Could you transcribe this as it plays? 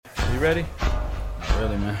ready?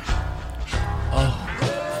 Really, man. Oh,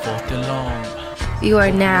 fourth and long. You are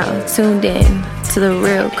now tuned in to the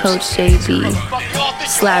real Coach JB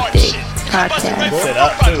Slapdick Podcast. Sit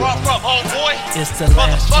up, too. It's the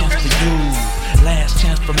last chance for you. Last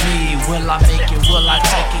chance for me. Will I make it? Will I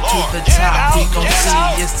take it to the top? We gon'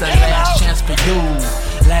 see. It's the last chance for you.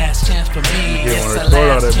 Last chance for me. It's the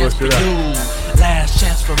last chance for you. Last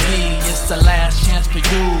chance for me. It's the last chance for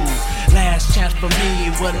you. Last chance for me.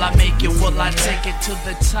 Will I make it? Will I take it to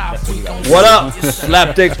the top? We gon' see. What up?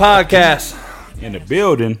 Slapdick Podcast. In the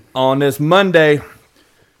building. On this Monday,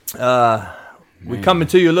 we coming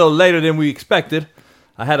to you a little later than we expected.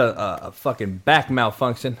 I had a fucking back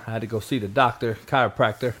malfunction. I had to go see the doctor,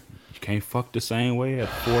 chiropractor. You can't fuck the same way at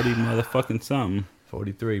 40 motherfucking something.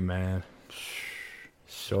 43, man.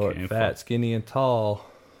 Short, Can't fat, fuck. skinny, and tall.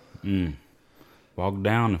 Walk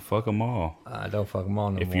down and fuck them all. I don't fuck them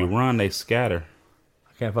all no more. If you run, they scatter.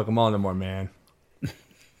 I can't fuck them all no more, man.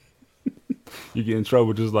 You get in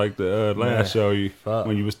trouble just like the last show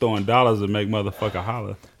when you was throwing dollars to make motherfucker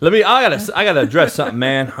holler. I gotta address something,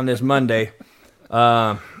 man, on this Monday.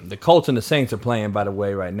 The Colts and the Saints are playing, by the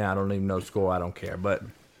way, right now. I don't even know the score. I don't care. But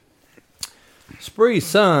Spree's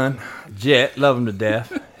son, Jet, love him to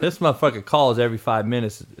death. This motherfucker calls every 5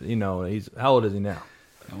 minutes. You know, how old is he now?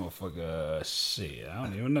 That motherfucker, shit, I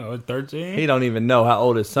don't even know. 13? He don't even know how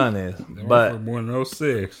old his son is. But born in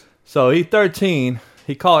 06. so he's 13.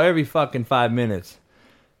 He called every fucking 5 minutes.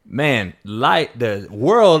 Man, the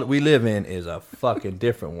world we live in is a fucking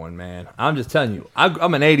different one, man. I'm just telling you.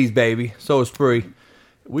 I'm an 80s baby. So is Spree.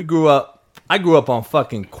 I grew up on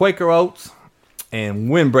fucking Quaker Oats and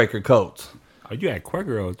windbreaker coats. Oh, you had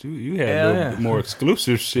Quaker Oats. You had Hell a little yeah. more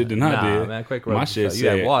exclusive shit than I did. Man, Quaker My Oats. shit You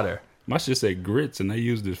had said water. My shit said grits, and they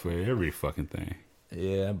used this for every fucking thing.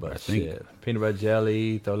 Yeah, but I think- shit. Peanut butter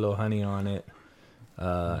jelly, throw a little honey on it.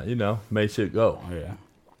 Made shit go. Oh, yeah.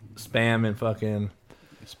 Spam and fucking...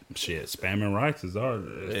 Shit, spam and rice is our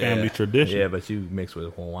family tradition. Yeah, but you mix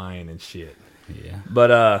with Hawaiian and shit. Yeah.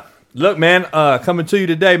 But look, man, coming to you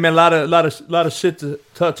today, man. A lot of shit to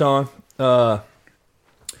touch on. Quote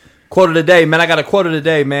of the day, man. I got a quote of the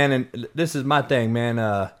day, man, and this is my thing,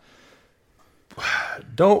 man.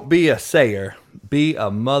 Don't be a sayer, be a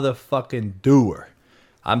motherfucking doer.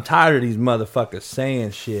 I'm tired of these motherfuckers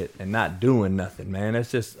saying shit and not doing nothing, man.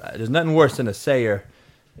 It's just there's nothing worse than a sayer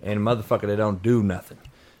and a motherfucker that don't do nothing.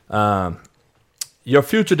 Your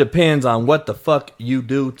future depends on what the fuck you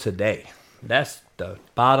do today. That's the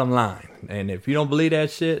bottom line. And if you don't believe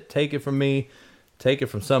that shit, take it from me, take it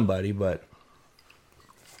from somebody, but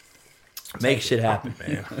make shit happen,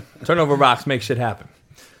 man. Turn over rocks, make shit happen.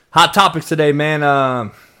 Hot topics today, man.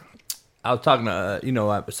 I was talking to,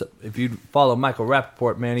 if you follow Michael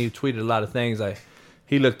Rappaport, man, he tweeted a lot of things.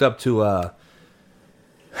 He looked up to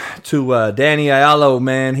Danny Aiello,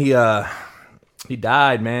 man. He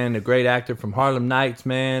died, man. A great actor from Harlem Nights,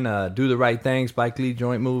 man. Do the Right Thing, Spike Lee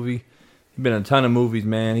joint movie. He's been in a ton of movies,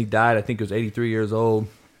 man. He died, I think he was 83 years old.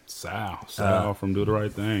 Sal from Do the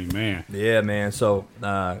Right Thing, man. Yeah, man. So,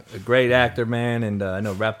 a great actor, man. And I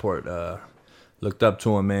know Rappaport looked up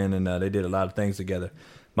to him, man, and they did a lot of things together.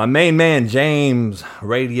 My main man, James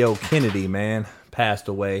Radio Kennedy, man, passed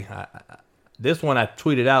away. This one I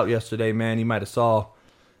tweeted out yesterday, man. You might have saw.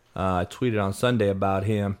 I tweeted on Sunday about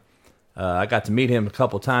him. I got to meet him a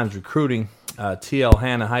couple times recruiting T.L.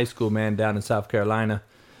 Hanna High School, man, down in South Carolina.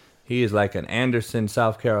 He is like an Anderson,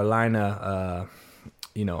 South Carolina,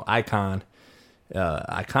 icon,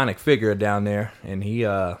 iconic figure down there. And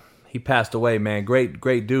he passed away, man.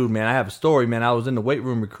 Great dude, man. I have a story, man. I was in the weight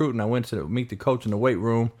room recruiting. I went to meet the coach in the weight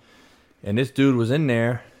room, and this dude was in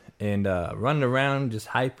there and running around just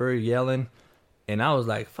hyper, yelling. And I was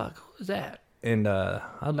like, fuck, who is that? And I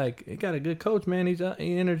was like, he got a good coach, man. He's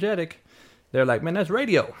energetic. They're like, man, that's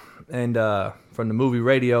Radio. And from the movie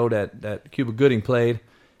Radio that Cuba Gooding played.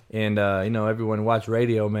 And, everyone watched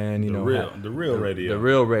Radio, man. The real radio. The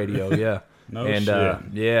real Radio, yeah. No and,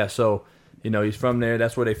 shit. yeah, so, he's from there.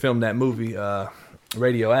 That's where they filmed that movie,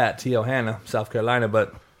 Radio at T.L. Hanna, South Carolina.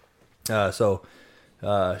 But, shout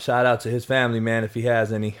out to his family, man, if he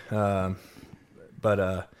has any.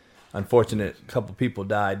 Unfortunate couple people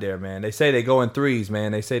died there, man. They say they go in threes,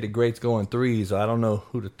 man. They say the greats go in threes. So I don't know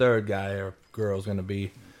who the third guy or girl is going to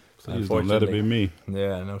be. Please don't let it be me.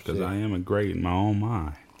 Yeah, no shit. Because I am a great in my own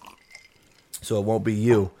mind. So it won't be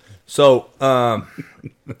you. So, hot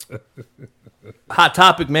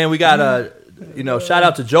topic, man. We got shout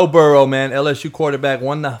out to Joe Burrow, man. LSU quarterback,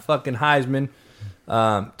 won the fucking Heisman.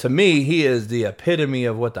 To me, he is the epitome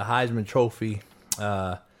of what the Heisman Trophy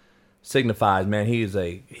signifies, man,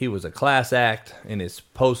 he was a class act in his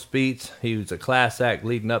post speech. He was a class act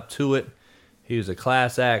leading up to it. He was a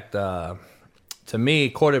class act. To me,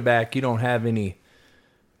 quarterback, you don't have any.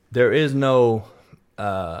 There is no.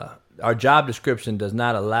 Our job description does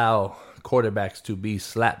not allow quarterbacks to be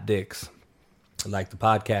slapdicks, like the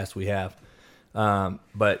podcast we have.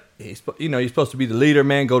 But you're supposed to be the leader,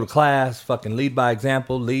 man. Go to class, fucking lead by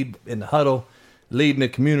example, lead in the huddle, lead in the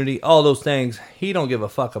community, all those things. He don't give a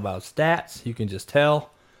fuck about stats. You can just tell.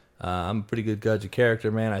 I'm a pretty good judge of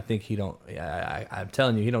character, man. I think he don't. I'm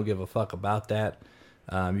telling you, he don't give a fuck about that.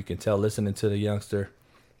 You can tell listening to the youngster.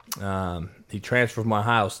 He transferred from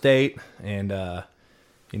Ohio State and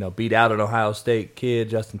beat out an Ohio State kid.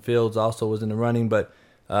 Justin Fields also was in the running, but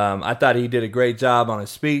I thought he did a great job on his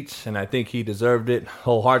speech, and I think he deserved it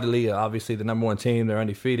wholeheartedly. Obviously, the number one team, they're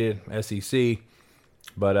undefeated, SEC,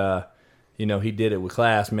 but he did it with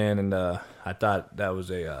class, man. And I thought that was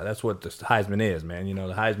that's what the Heisman is, man. You know,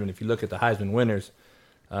 the Heisman. If you look at the Heisman winners,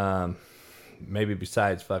 maybe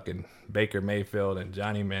besides fucking Baker Mayfield and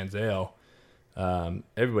Johnny Manziel,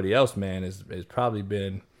 everybody else, man, has probably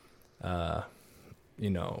been, been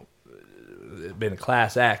a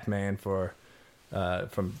class act, man, for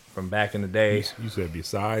from back in the day. You said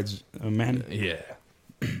besides Manny? Yeah.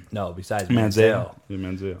 No, besides Manziel. Yeah,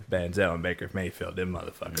 Manziel. Manziel and Baker Mayfield, them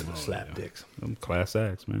motherfuckers are slapdicks. Yeah. Them class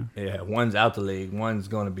acts, man. Yeah, one's out the league, one's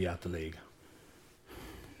going to be out the league.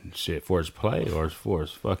 Shit, for his play or for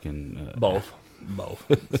his fucking... Both.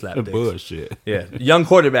 Slapdicks. Bullshit. Yeah, young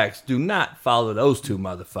quarterbacks do not follow those two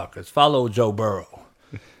motherfuckers. Follow Joe Burrow.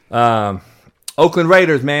 Oakland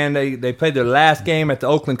Raiders, man, they played their last game at the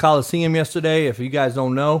Oakland Coliseum yesterday. If you guys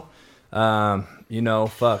don't know,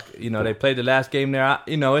 they played the last game there.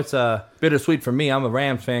 It's bittersweet for me. I'm a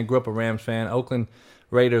Rams fan, grew up a Rams fan. Oakland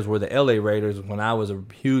Raiders were the LA Raiders when I was a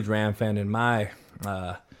huge Ram fan in my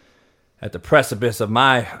at the precipice of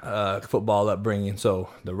my football upbringing. So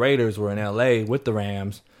the Raiders were in LA with the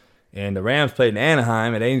Rams, and the Rams played in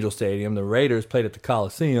Anaheim at Angel Stadium. The Raiders played at the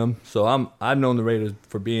Coliseum. So I've known the Raiders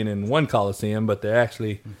for being in one Coliseum, but they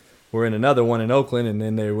actually were in another one in Oakland, and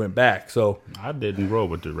then they went back. So I didn't grow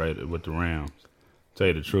up with the Rams. Tell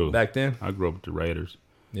you the truth. Back then? I grew up with the Raiders.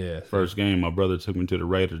 Yeah. First game, my brother took me to the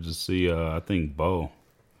Raiders to see, I think, Bo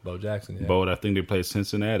Jackson, yeah. Bo, I think they played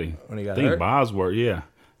Cincinnati. When he got hurt? I think Bosworth, yeah.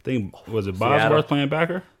 Was it Bosworth playing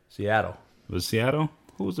backer? Seattle. Was it Seattle?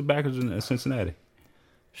 Who was the backers in Cincinnati?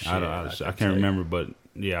 Shit, I can't remember, but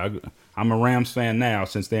yeah, I'm a Rams fan now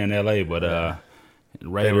since they're in L.A., but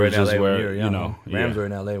Raiders is where, Rams were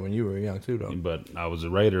in L.A. when you were young, too, though. But I was a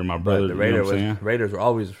Raider, my brother. But the Raiders were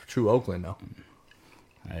always true Oakland, though.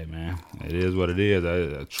 Hey, man, it is what it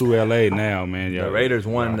is. True L.A. now, man. The Raiders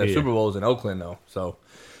won the Super Bowls in Oakland, though. So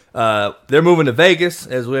they're moving to Vegas,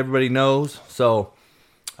 as everybody knows. So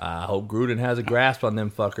I hope Gruden has a grasp on them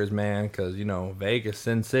fuckers, man, because, Vegas,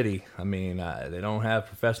 Sin City. I mean, they don't have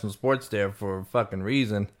professional sports there for a fucking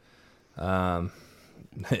reason. Shit. I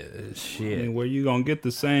mean, where you going to get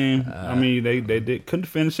the same? They couldn't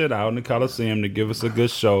finish it out in the Coliseum to give us a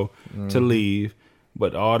good show to leave.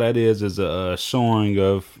 But all that is a showing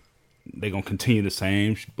of they're going to continue the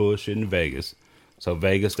same bullshit in Vegas. So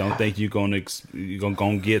Vegas don't think you're going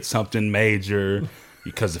to get something major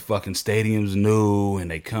because the fucking stadium's new and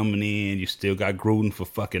they coming in. You still got Gruden for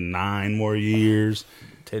fucking 9 more years.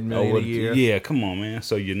 $10 million a year. Yeah, come on, man.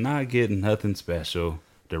 So you're not getting nothing special.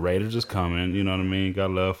 The Raiders is coming. You know what I mean?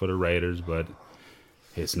 Got love for the Raiders, but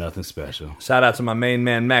it's nothing special. Shout out to my main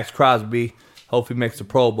man, Max Crosby. Hope he makes the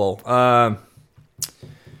Pro Bowl.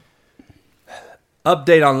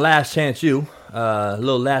 Update on Last Chance U. A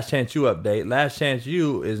little Last Chance U update. Last Chance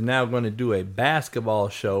U is now going to do a basketball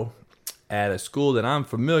show at a school that I'm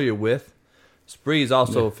familiar with. Spree's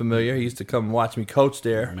also familiar. He used to come and watch me coach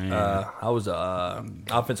there. I was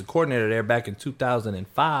offensive coordinator there back in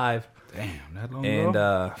 2005. Damn, that long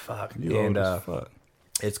ago? And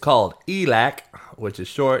it's called ELAC, which is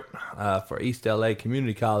short for East LA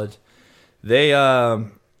Community College. They're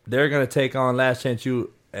going to take on Last Chance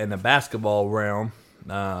U in the basketball realm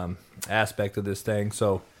aspect of this thing.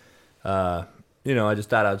 So, I just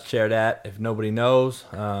thought I'd share that. If nobody knows,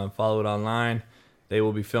 follow it online. They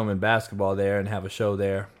will be filming basketball there and have a show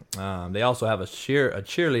there. They also have a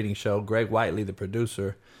cheerleading show. Greg Whiteley, the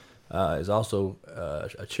producer, is also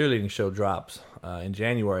a cheerleading show drops in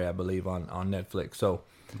January, I believe, on Netflix. So,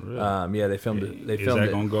 really? They filmed it. Is that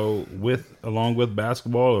going to go along with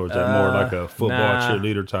basketball, or is that more like a football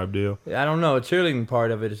cheerleader type deal? I don't know. The cheerleading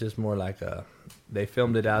part of it is just more like they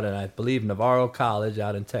filmed it out in, I believe, Navarro College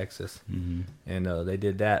out in Texas. Mm-hmm. And they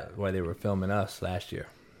did that while they were filming us last year.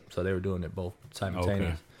 So they were doing it both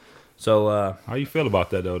simultaneous. Okay. So how you feel about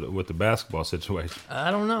that though with the basketball situation? I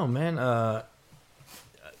don't know, man.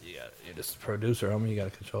 You're just a producer, homie. You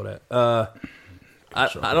got to control that.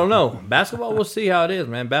 I don't know. Basketball, we'll see how it is,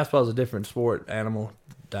 man. Basketball is a different sport, animal,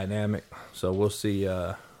 dynamic. So we'll see.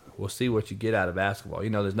 We'll see what you get out of basketball. You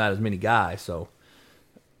know, there's not as many guys, or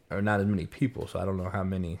not as many people. So I don't know how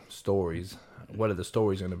many stories. What are the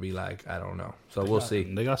stories going to be like? I don't know. So we'll see.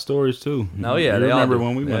 They got stories too. No, yeah, you they all remember do.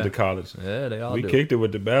 when we went to college? Yeah, they all we do. kicked it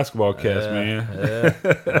with the basketball cats, man. Yeah,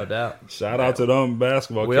 no doubt. Shout out to them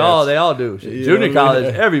basketball cats. They all do. You Junior know, college,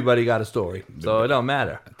 yeah. everybody got a story. So it don't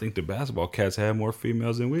matter. I think the basketball cats had more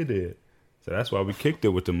females than we did. So that's why we kicked it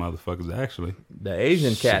with the motherfuckers, actually. The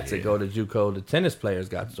Asian cats that go to JUCO, the tennis players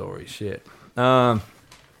got stories. Shit. So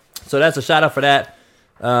that's a shout out for that.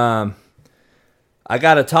 I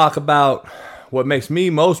got to talk about what makes me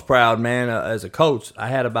most proud, man, as a coach. I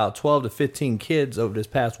had about 12 to 15 kids over this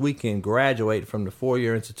past weekend graduate from the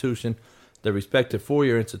four-year institution, the respective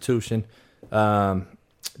four-year institution.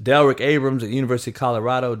 Delrick Abrams at University of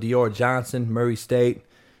Colorado, Dior Johnson, Murray State,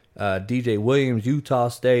 DJ Williams, Utah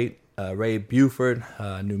State, Ray Buford,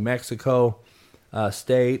 New Mexico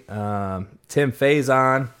State, Tim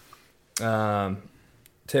Faison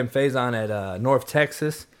at North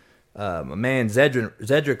Texas. My man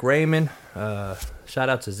Zedric Raymond, shout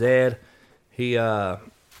out to Zed. He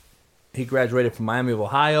graduated from Miami of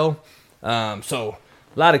Ohio. So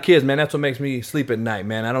a lot of kids, man. That's what makes me sleep at night,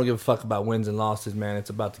 man. I don't give a fuck about wins and losses, man. It's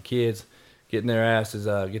about the kids getting their asses,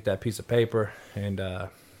 get that piece of paper, and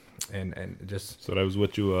just. So that was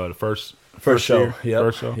what you the first show. year? Yep.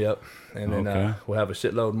 First show. Yep. And then we'll have a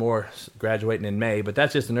shitload more graduating in May, but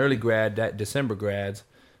that's just an early grad, that December grads.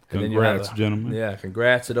 And Congrats, then gentlemen. Yeah,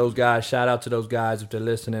 congrats to those guys. Shout out to those guys if they're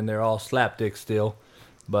listening. They're all slapdicks still,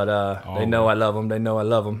 but they know I love them. They know I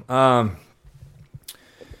love them.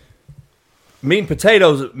 Meat and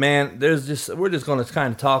potatoes, man. We're just gonna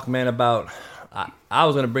kind of talk, man, about. I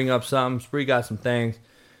was gonna bring up something. Spree got some things.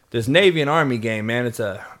 This Navy and Army game, man.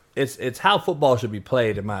 It's how football should be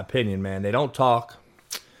played, in my opinion, man. They don't talk.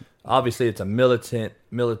 Obviously, it's a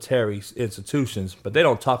military institutions, but they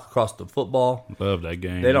don't talk across the football. Love that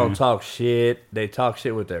game. They don't talk shit. They talk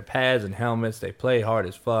shit with their pads and helmets. They play hard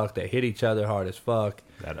as fuck. They hit each other hard as fuck.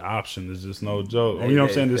 That option is just no joke. You know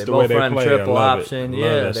what I'm saying? Just the both way they run play. Triple I love option.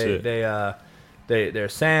 It. Yeah, they're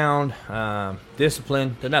sound,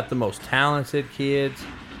 disciplined. They're not the most talented kids,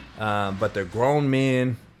 but they're grown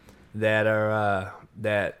men that are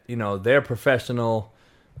their professional.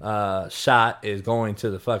 Shot is going to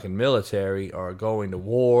the fucking military or going to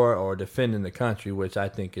war or defending the country, which I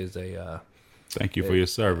think is thank you for your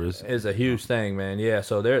service. Is a huge thing, man. Yeah,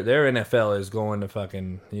 so their NFL is going to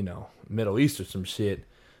fucking Middle East or some shit,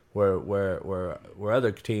 where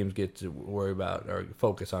other teams get to worry about or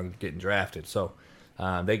focus on getting drafted. So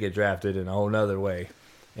they get drafted in a whole nother way,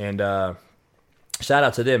 and shout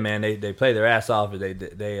out to them, man. They play their ass off.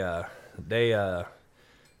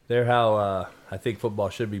 They're how I think football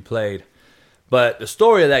should be played. But the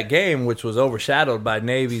story of that game, which was overshadowed by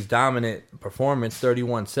Navy's dominant performance,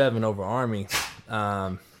 31-7 over Army,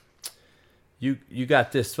 you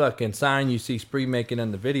got this fucking sign you see Spree making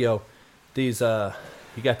in the video. You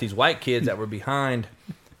got these white kids that were behind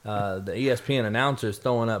the ESPN announcers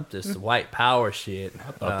throwing up this white power shit.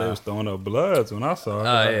 I thought they was throwing up bloods when I saw it.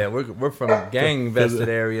 Oh yeah, we're from a gang invested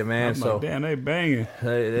area, man. I'm like, damn, they banging.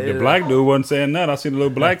 The black dude wasn't saying nothing. I seen the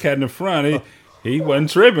little black cat in the front. He wasn't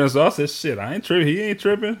tripping, so I said, shit, I ain't tripping. He ain't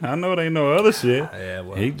tripping. I know it ain't no other shit. Yeah,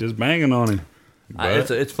 well, he just banging on him.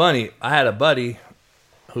 It's funny. I had a buddy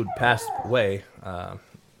who'd passed away. I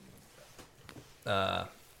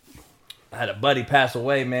had a buddy pass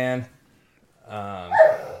away, man.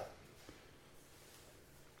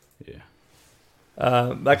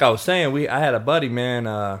 Like I was saying, I had a buddy,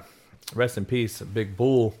 man. Rest in peace, a big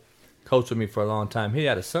bull. Coached with me for a long time. He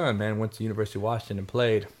had a son, man. Went to University of Washington and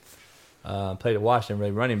played at Washington,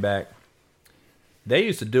 really running back. They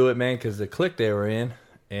used to do it, man, because the clique they were in,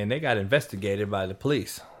 and they got investigated by the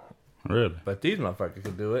police. Really? But these motherfuckers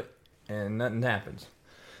could do it, and nothing happens.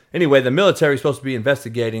 Anyway, the military is supposed to be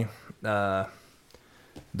investigating the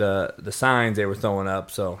signs they were throwing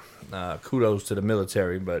up. So kudos to the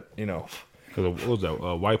military, but Because what was that?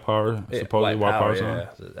 White power? Yeah, supposedly white power.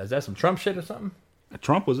 Yeah. Is that some Trump shit or something?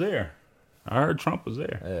 Trump was there. I heard Trump was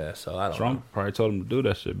there. Yeah, so I don't know. Trump probably told him to do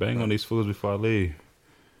that shit. Bang on these fools before I leave.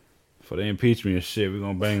 Before they impeach me and shit, we're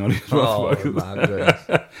going to bang on these motherfuckers. My goodness.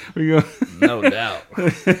 We gonna No doubt.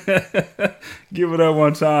 give it up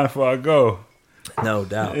one time before I go. No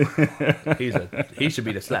doubt. He should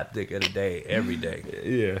be the slapdick of the day, every day.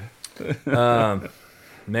 Yeah.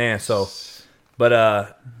 Man, so,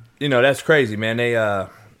 but, that's crazy, man. They,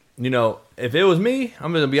 You know, if it was me,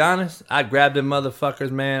 I'm gonna be honest. I'd grab them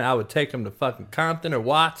motherfuckers, man. I would take them to fucking Compton or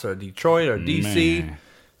Watts or Detroit or DC,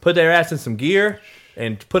 put their ass in some gear,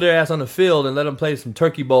 and put their ass on the field and let them play some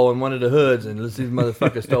turkey bowl in one of the hoods and let these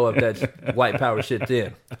motherfuckers throw up that white power shit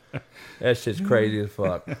then. That shit's crazy as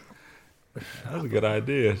fuck. That's a good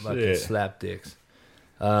idea. Fucking slap dicks.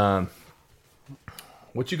 What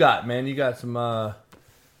you got, man? You got some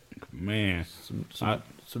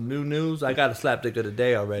some new news? I got a slap dick of the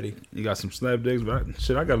day already. You got some slap dicks, but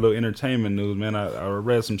I got a little entertainment news, man. I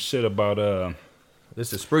read some shit about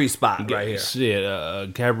this is Spree Spot right here.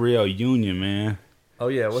 Shit, Gabrielle Union, man. Oh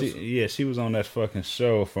yeah, she was on that fucking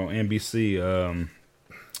show from NBC,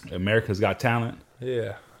 America's Got Talent.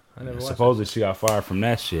 Yeah, I never watched supposedly she got fired from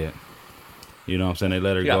that shit. You know what I'm saying? They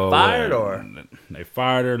let her go. Got fired or they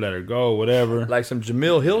fired her, let her go, whatever. Like some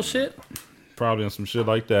Jamil Hill shit? Probably on some shit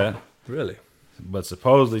like that. Really? But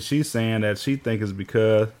supposedly she's saying that she thinks it's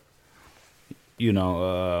because, you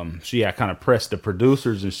know, she had kind of pressed the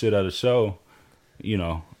producers and shit of the show, you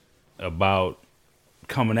know, about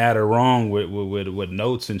coming at her wrong with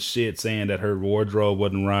notes and shit, saying that her wardrobe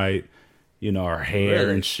wasn't right, you know, her hair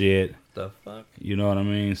and shit. The fuck? You know what I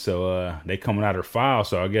mean? So they coming out her file,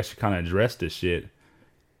 so I guess she kind of addressed this shit.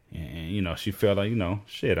 And, you know, she felt like, you know,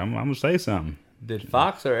 shit, I'm going to say something. Did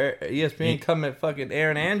Fox or ESPN come at fucking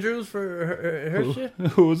Erin Andrews for her shit?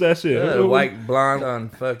 Who was that shit? The white blonde on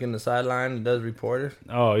fucking the sideline that does reporters.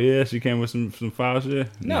 Oh, yeah? She came with some foul shit?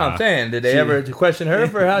 No, I'm saying, did they ever question her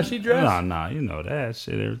for how she dressed? Nah, you know that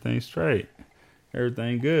shit. Everything's straight.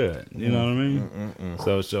 Everything good. You know what I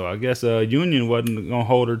mean? So I guess Union wasn't going to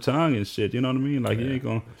hold her tongue and shit. You know what I mean? Like, you ain't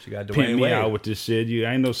going to pimp me out with this shit. You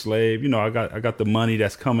ain't no slave. You know, I got the money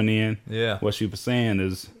that's coming in. Yeah. What she was saying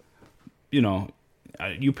is, you know,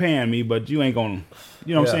 you paying me, but you ain't gonna,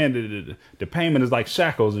 you know what I'm saying? The payment is like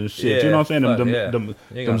shackles and shit. Yeah, you know what I'm saying?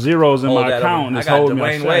 Them zeros in my account is holding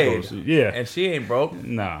me like shackles. Yeah. And she ain't broke.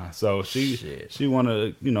 Nah. So she want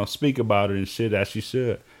to, you know, speak about it and shit as she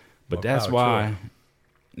should. But that's why,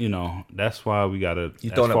 you know, that's why we got to.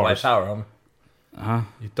 You throwing up white power, homie. Huh?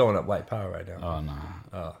 You throwing up white power right now. Oh,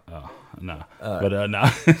 nah. Nah. Right. But, nah.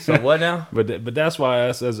 So what now? But that's why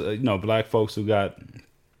us as, you know, black folks who got,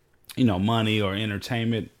 you know, money or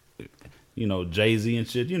entertainment, you know, Jay-Z and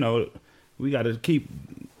shit, you know, we got to keep,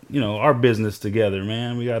 you know, our business together,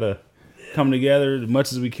 man. We got to come together as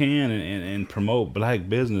much as we can and promote black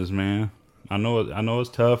business, man. I know it's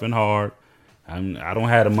tough and hard. I don't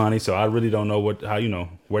have the money, so I really don't know how, you know,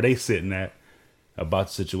 where they sitting at about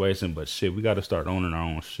the situation. But shit, we got to start owning our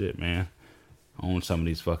own shit, man. Own some of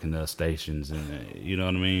these fucking stations, and you know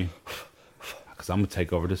what I mean? Because I'm gonna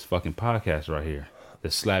take over this fucking podcast right here. The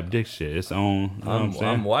slap dick shit. It's on. You know what I'm saying?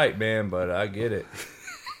 I'm white, man, but I get it.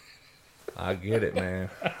 I get it, man.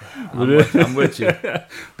 I'm with you.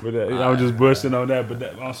 But I'm just bursting on that.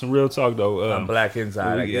 But on some real talk, though. I'm black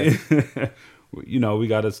inside, I guess. You know, we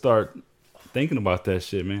got to start thinking about that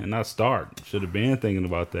shit, man. Not start. Should have been thinking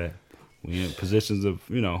about that. We in positions of,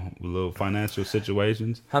 you know, little financial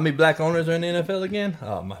situations. How many black owners are in the NFL again?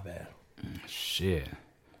 Oh, my bad. Shit.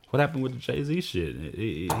 What happened with the Jay-Z shit?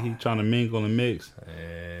 He trying to mingle and mix.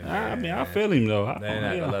 I mean, I feel him, though. They're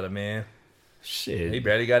not gonna let him in. Shit. He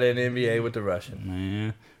barely got in the NBA with the Russian.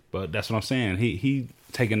 Man. But that's what I'm saying. He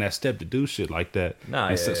taking that step to do shit like that.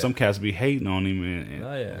 Some cats be hating on him.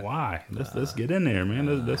 And why? Let's get in there,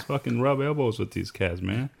 man. Let's fucking rub elbows with these cats,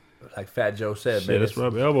 man. Like Fat Joe said, man. Let's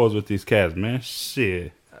rub elbows with these cats, man.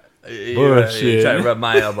 Shit. Bullshit. You try to rub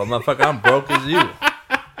my elbow. Motherfucker, I'm broke as you.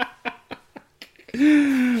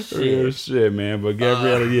 Real shit, man. But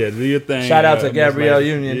Gabrielle, do your thing. Shout out to Gabrielle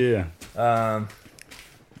Union. Yeah.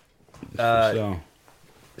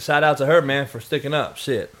 Shout out to her, man, for sticking up.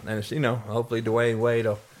 Shit. And, you know, hopefully Dwayne Wade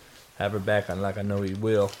will have her back, like I know he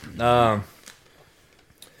will.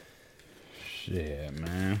 Shit,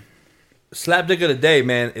 man. Slap dick of the day,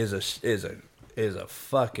 man, is a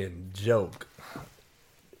fucking joke.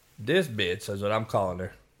 This bitch is what I'm calling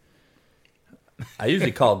her. I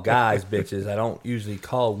usually call guys bitches. I don't usually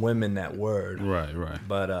call women that word. Right.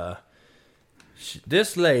 But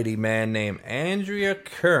this lady, man, named Andrea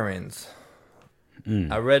Currens.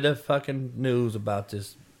 I read the fucking news about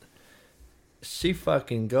this. She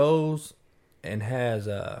fucking goes and has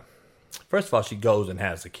first of all, she goes and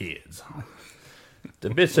has the kids. The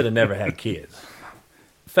bitch should have never had kids.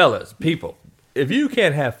 Fellas, people, if you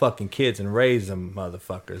can't have fucking kids and raise them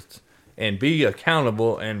motherfuckers and be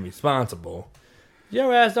accountable and responsible,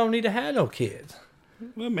 your ass don't need to have no kids.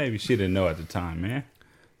 Well, maybe she didn't know at the time, man.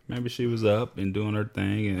 Maybe she was up and doing her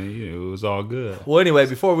thing, and you know, it was all good. Well, anyway,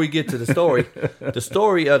 before we get to the story,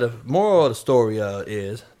 the moral of the story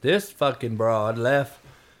is this fucking broad left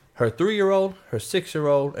her 3-year-old, her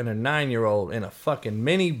 6-year-old, and her 9-year-old in a fucking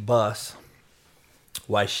mini bus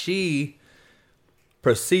while she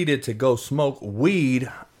proceeded to go smoke weed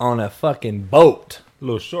on a fucking boat.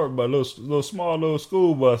 Little short, but little small, little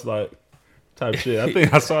school bus like type shit. I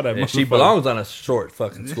think I saw that. And she belongs on a short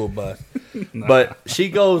fucking school bus. Nah. But she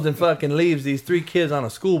goes and fucking leaves these 3 kids on a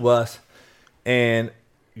school bus and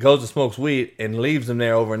goes and smokes weed and leaves them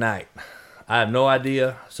there overnight. I have no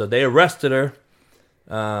idea. So they arrested her.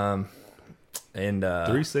 3,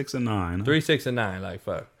 6, and 9. 3, 6, and 9. Like,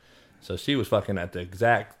 fuck. So she was fucking at the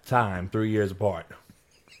exact time, 3 years apart.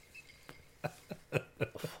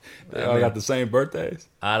 They all got the same birthdays?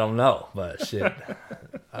 I don't know, but shit.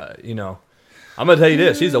 You know, I'm going to tell you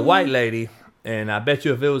this. She's a white lady, and I bet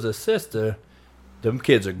you if it was a sister, them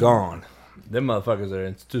kids are gone. Them motherfuckers are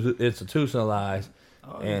institutionalized.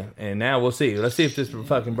 Oh, and now we'll see. Let's see if this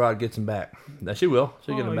fucking broad gets him back. Now she will.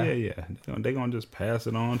 She'll get him back. Yeah. They're going to just pass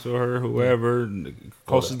it on to her, whoever,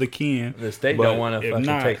 closest to kin. The state don't want to fucking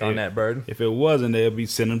take on that burden. If it wasn't, they'll be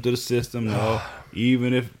sending them to the system. No,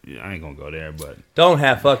 even if, I ain't going to go there, but. Don't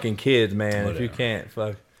have fucking kids, man, whatever. If you can't.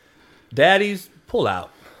 Fuck. Daddies, pull out.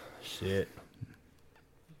 Shit.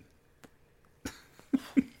 A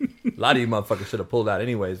lot of you motherfuckers should have pulled out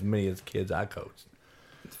anyways, many as kids I coached.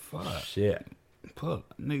 Fuck. Shit.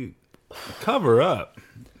 Nigga, cover up.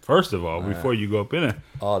 First of all, before you go up in it,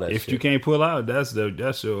 all that if shit. You can't pull out, that's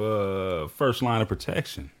your first line of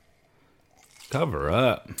protection. Cover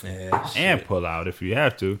up, and pull out if you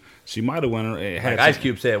have to. She might have went. Like Ice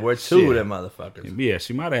Cube said, "We're 2 of them motherfuckers." Yeah,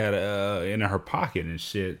 she might have had in her pocket and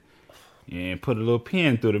shit, and put a little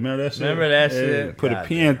pin through it. Remember that shit? Remember that shit? Put a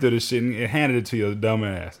pin through the shit and handed it to your dumb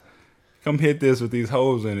ass. Come hit this with these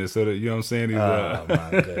holes in it, so that you know what I'm saying. These, my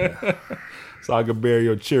god. So I could bury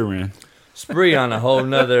your children. Spree on a whole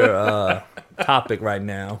nother topic right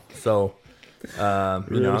now. So, I'm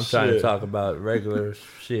trying to talk about regular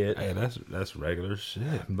shit. Hey, that's regular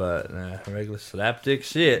shit. But regular slapstick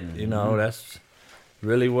shit. Mm-hmm. You know, that's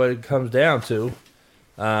really what it comes down to.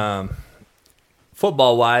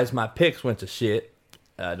 Football-wise, my picks went to shit.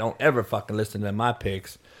 Don't ever fucking listen to my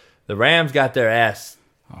picks. The Rams got their ass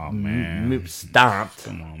stomped.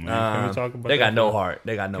 Come on, man. Can we talk about they got no heart.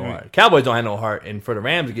 They got no heart. Cowboys don't have no heart. And for the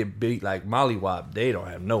Rams to get beat like mollywop, they don't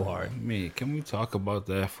have no heart. Man, can we talk about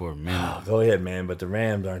that for a minute? Go ahead, man. But the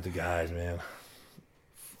Rams aren't the guys, man.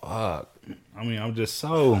 Fuck. I mean, I'm just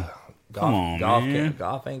so... Come on, man.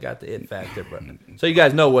 Golf ain't got the it factor, bro. So you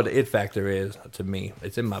guys know what the it factor is to me.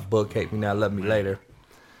 It's in my book, Hate Me Now, Love Me Later.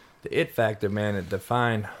 The it factor, man, it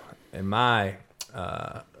defined in my...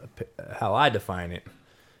 how I define it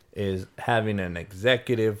is having an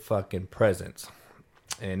executive fucking presence.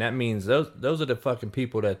 And that means those are the fucking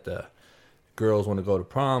people that the girls want to go to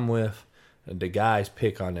prom with, the guys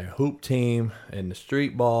pick on their hoop team in the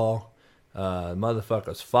street ball,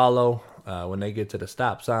 motherfuckers follow when they get to the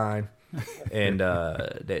stop sign, and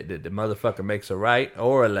the motherfucker makes a right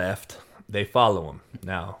or a left, they follow him.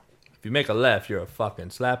 Now, if you make a left, you're a fucking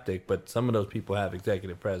slapdick, but some of those people have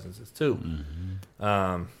executive presences too.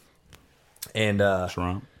 Mm-hmm.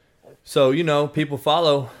 Trump. So, people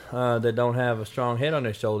follow that don't have a strong head on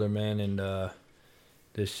their shoulder, man, and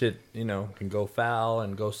this shit, can go foul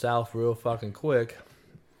and go south real fucking quick.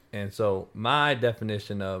 And so my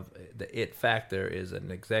definition of the it factor is an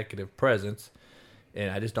executive presence, and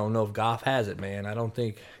I just don't know if Goff has it, man. I don't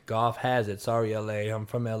think Goff has it. Sorry, L.A. I'm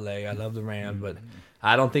from L.A. I love the Rams, but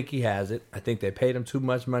I don't think he has it. I think they paid him too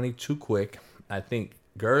much money too quick. I think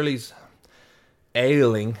Gurley's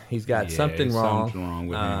ailing. He's got something wrong. Something's wrong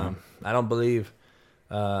with him. I don't believe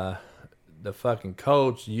the fucking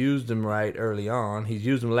coach used him right early on. He's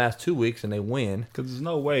used him the last 2 weeks and they win. Because there's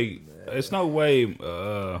no way. It's no way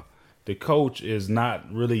the coach is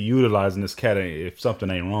not really utilizing this cat if something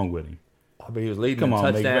ain't wrong with him. But he was leading in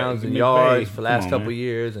touchdowns and yards for the last couple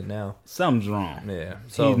years, and now something's wrong. Yeah,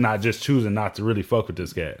 so he's not just choosing not to really fuck with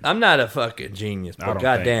this cat. I'm not a fucking genius, but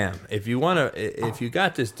goddamn, if you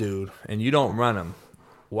got this dude and you don't run him,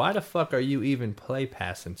 why the fuck are you even play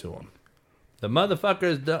passing to him? The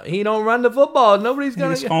motherfuckers, he don't run the football. Nobody's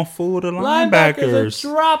gonna. It's gonna fool the linebackers. Are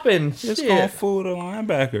dropping. It's gonna fool the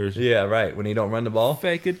linebackers. Yeah, right. When he don't run the ball,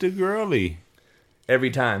 fake it to Gurley every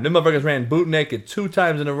time. Them motherfuckers ran boot naked 2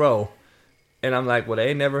 times in a row. And I'm like, well,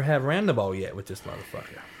 they never have ran the ball yet with this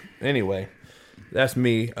motherfucker. Anyway, that's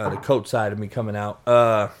me, the coach side of me coming out.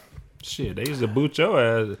 Shit, they used to boot your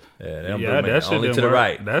ass. Yeah, that shit only to the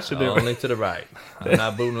right. That shit only to the right. I'm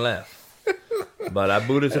not booting left. But I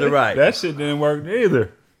booted to the right. That shit didn't work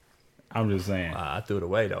either. I'm just saying. I threw it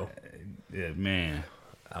away, though. Yeah, man.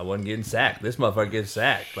 I wasn't getting sacked. This motherfucker gets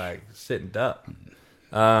sacked, like, sitting up.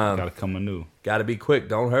 Gotta come anew. Gotta be quick.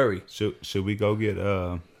 Don't hurry. Should we go get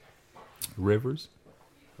Rivers?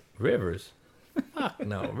 Rivers? Fuck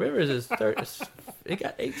no. Rivers is 30. He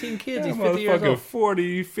got 18 kids. He's That 50 years motherfucker old.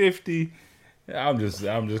 40, 50. I'm just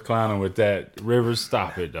clowning with that. Rivers,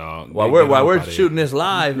 stop it, dog. While we're shooting this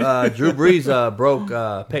live, Drew Brees broke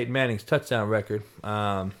Peyton Manning's touchdown record.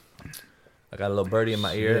 I got a little birdie in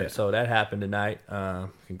my ear, so that happened tonight.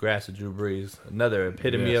 Congrats to Drew Brees, another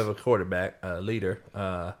epitome of a quarterback, leader.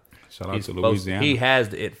 Shout out to Louisiana. He has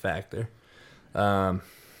the it factor. They're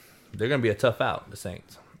going to be a tough out, the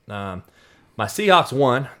Saints. My Seahawks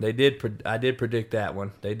won. I did predict that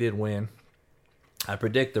one. They did win. I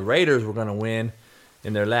predict the Raiders were going to win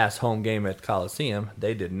in their last home game at Coliseum.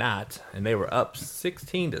 They did not, and they were up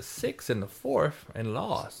 16-6 in the fourth and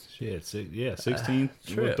lost. Shit,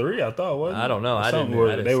 16-3. I thought wasn't it? I don't know. I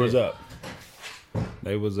didn't They was see it. up.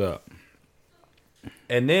 They was up.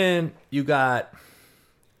 And then you got.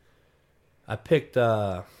 I picked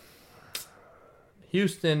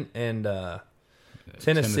Houston and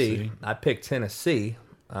Tennessee. I picked Tennessee.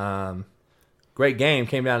 Great game.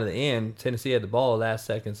 Came down to the end. Tennessee had the ball last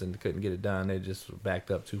seconds and couldn't get it done. They just backed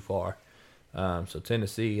up too far. So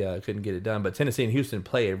Tennessee couldn't get it done. But Tennessee and Houston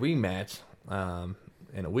play a rematch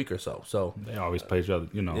in a week or so. So they always play each other.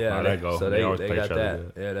 You know yeah, how that goes. So they always play got each other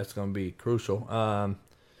that. good. Yeah, that's going to be crucial.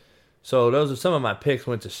 So those are some of my picks.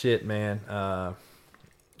 Went to shit, man.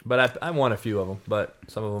 But I won a few of them. But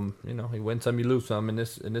some of them, you win some, you lose some in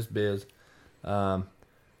this biz.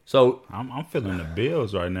 So I'm feeling the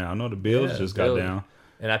Bills right now. I know the Bills just got down.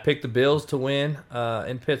 And I picked the Bills to win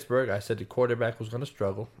in Pittsburgh. I said the quarterback was going to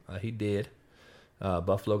struggle. He did.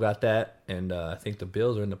 Buffalo got that. And I think the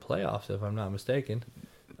Bills are in the playoffs, if I'm not mistaken.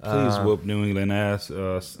 Please whoop New England ass.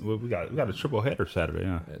 We got a triple header Saturday,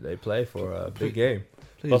 huh? They play for a big game.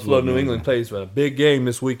 Please Buffalo, whoop New England plays for a big game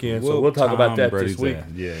this weekend. So we'll talk about that this week.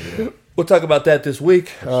 Yeah. We'll talk about that this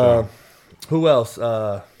week. Sure. Who else?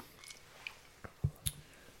 Who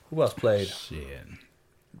else played? Shit.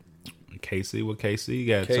 KC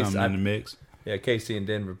got something in the mix. Yeah, KC and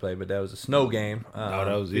Denver played, but that was a snow game. That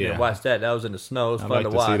was you didn't watch that. That was in the snow. It was fun like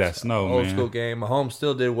to to watch. see that snow, Old man. school game. Mahomes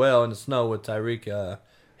still did well in the snow with Tyreek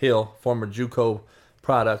Hill, former JUCO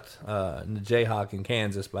product in the Jayhawk in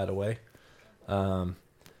Kansas, by the way.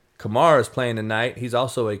 Kamara is playing tonight. He's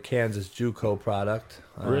also a Kansas JUCO product.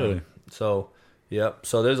 Really? So, yep.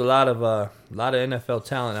 So there's a lot of NFL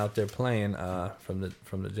talent out there playing from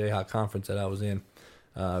the Jayhawk conference that I was in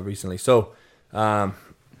recently. So, the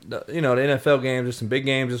NFL games. There's some big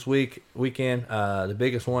games this weekend. The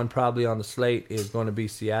biggest one probably on the slate is going to be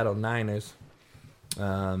Seattle Niners.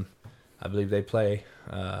 I believe they play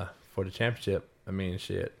for the championship. I mean,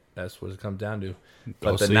 shit. That's what it comes down to.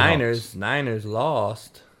 But the Niners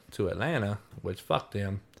lost to Atlanta, which fucked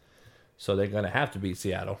them. So they're gonna have to beat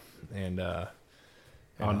Seattle. And no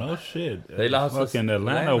shit. They lost. Fucking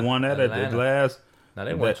Atlanta won that at the last. Now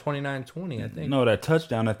they won 29-20, I think. No, that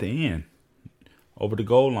touchdown at the end, over the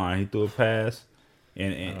goal line, he threw a pass,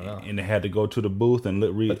 and they had to go to the booth and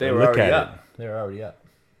look but they were look already at up. They were already up.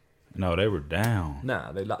 No, they were down.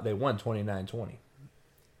 Nah, they won 29-20.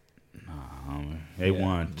 They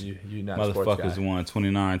won. You not a sports motherfuckers guy. won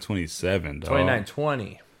 29-27.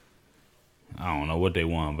 29-20. I don't know what they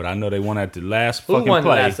won, but I know they won at the last Who fucking won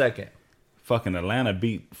play. the last second? Fucking Atlanta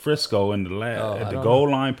beat Frisco in the at the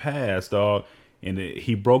goal line pass, dog. And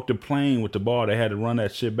he broke the plane with the ball. They had to run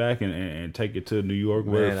that shit back and take it to New York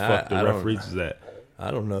where the fuck the referees is at.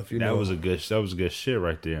 I don't know if you know. That was good shit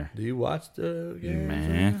right there. Do you watch the game?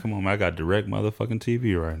 Man, come on, man. I got direct motherfucking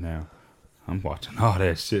TV right now. I'm watching all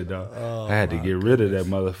that shit, dog. I had to get rid of that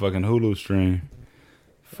motherfucking Hulu stream.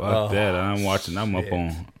 Fuck that. I'm watching. I'm up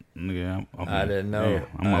on. Nigga, I didn't know.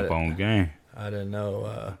 I'm up on game. I didn't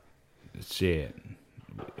know. Shit.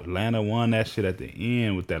 Atlanta won that shit at the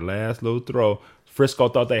end with that last little throw. Frisco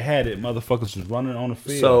thought they had it. Motherfuckers was running on the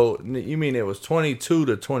field. So you mean it was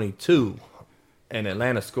 22-22, and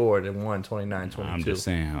Atlanta scored and won 29-22? I'm just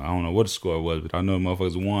saying. I don't know what the score was, but I know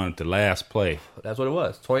motherfuckers won at the last play. That's what it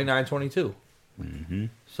was. 29-22. Mm-hmm.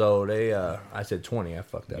 So they, I said 20. I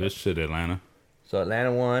fucked that Good up. shit, Atlanta. So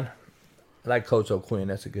Atlanta won. I like Coach O'Quinn.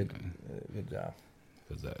 That's a good job.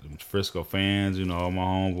 Cause them Frisco fans, all my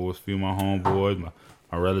homeboys, few of my homeboys,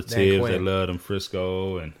 my relatives, they love them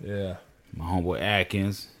Frisco, and my homeboy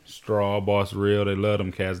Atkins, Straw, Boss Real, they love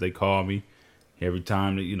them cats. They call me every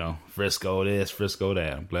time that Frisco this, Frisco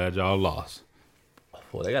that. I'm glad y'all lost.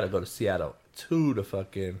 Well, they got to go to Seattle to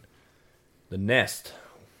the Nest.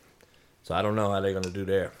 So I don't know how they're gonna do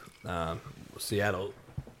there. Seattle.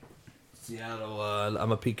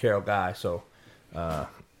 I'm a Pete Carroll guy, so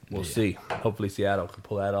We'll see. Hopefully Seattle can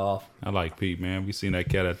pull that off. I like Pete, man. We seen that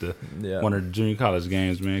cat at the one of the junior college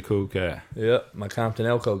games, man. Cool cat. Yep, my Compton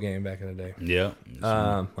Elko game back in the day. Yep.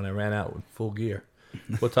 When I ran out with full gear.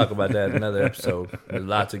 We'll talk about that in another episode. There's a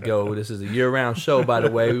lot to go. This is a year-round show, by the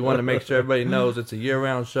way. We want to make sure everybody knows it's a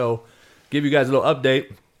year-round show. Give you guys a little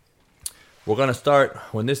update. We're going to start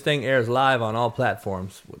when this thing airs live on all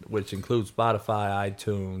platforms, which includes Spotify,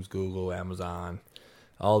 iTunes, Google, Amazon,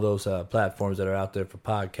 all those platforms that are out there for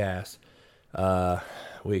podcasts.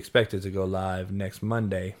 We expect it to go live next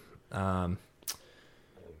Monday,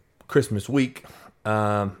 Christmas week.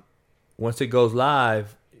 Once it goes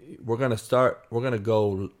live, we're gonna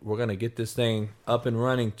get this thing up and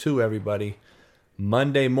running to everybody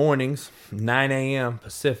Monday mornings, 9 a.m.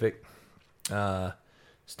 Pacific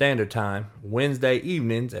Standard Time. Wednesday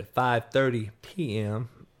evenings at 5:30 p.m.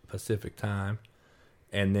 Pacific Time,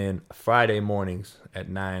 and then Friday mornings at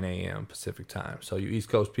 9 a.m. Pacific Time. So you East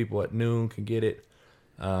Coast people at noon can get it.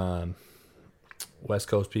 West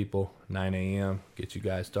Coast people, 9 a.m. Get you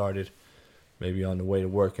guys started. Maybe on the way to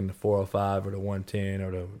work in the 405 or the 110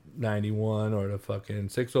 or the 91 or the fucking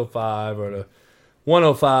 605 or the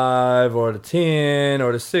 105 or the 10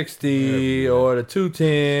 or the 60 or the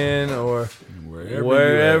 210 or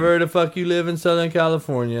wherever the fuck you live in Southern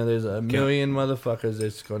California. There's a million motherfuckers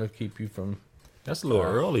that's going to keep you from... That's a little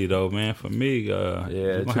early, though, man, for me. Yeah,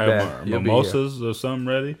 you gonna have mimosas or something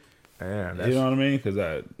ready? Yeah, you know what I mean? Because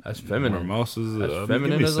that's feminine. Mimosas. That's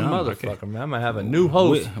feminine as a motherfucker, man. I might have a new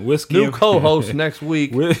host, whiskey new co-host next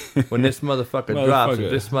week when this motherfucker drops. If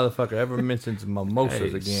this motherfucker ever mentions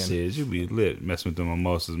mimosas again, shit, you be lit messing with the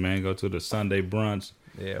mimosas, man. Go to the Sunday brunch,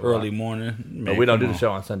 early morning. Man, but we don't do the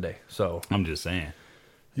show on Sunday, so I'm just saying.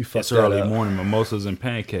 You fucked it's early morning mimosas and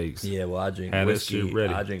pancakes. Yeah, well, I drink whiskey.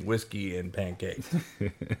 I drink whiskey and pancakes.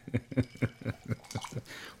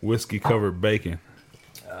 Whiskey covered bacon.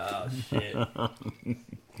 Oh shit! Hey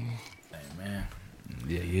man,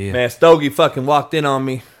 yeah. Man, Stogie fucking walked in on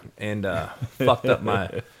me and fucked up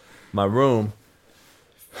my room.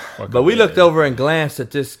 But we looked over and glanced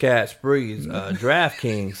at this cat Spree's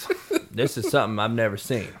DraftKings. This is something I've never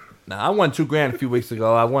seen. Now I won $2,000 a few weeks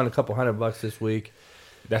ago. I won a couple $100 this week.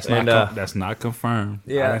 That's not confirmed.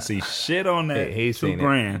 Yeah, I didn't see shit on that. He's seen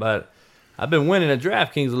 $2,000, but. I've been winning at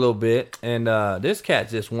DraftKings a little bit, and this cat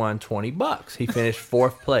just won $20. He finished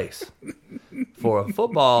 4th place for a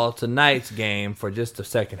football tonight's game for just the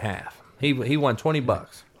second half. He won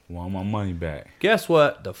 $20. Want my money back. Guess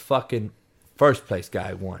what? The fucking first place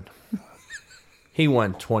guy won. He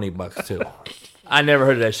won $20 too. I never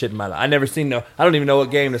heard of that shit in my life. I don't even know what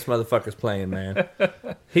game this motherfucker's playing, man.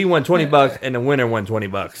 He won $20, and the winner won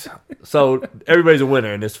 $20. So everybody's a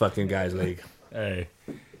winner in this fucking guy's league. Hey.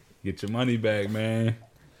 Get your money back, man.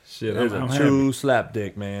 Shit, I'm a true slap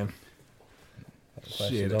dick, man.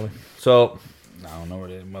 Shit. So I don't know where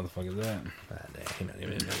that motherfucker's at. He not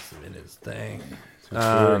even in his thing.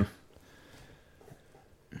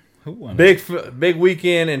 Who won? Big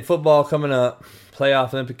weekend in football coming up.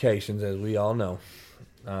 Playoff implications, as we all know.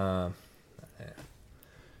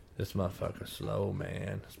 This motherfucker's slow,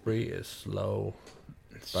 man. Spree is slow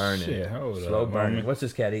burning. Shit, slow burning. What's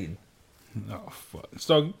this cat eating? Oh fuck!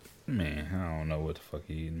 So, man, I don't know what the fuck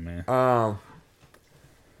he eating, man.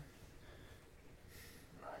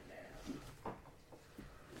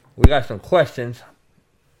 We got some questions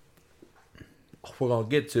we're gonna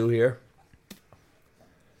get to here,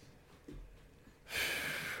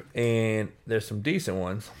 and there's some decent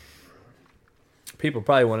ones. People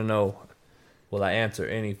probably want to know, will I answer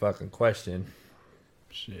any fucking question?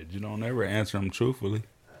 Shit, you don't ever answer them truthfully.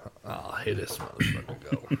 Oh, here this motherfucker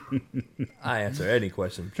go. I answer any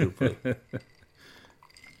question truthfully.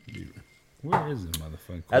 Where is this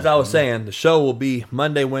motherfucker? As I was saying, the show will be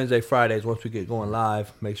Monday, Wednesday, Fridays once we get going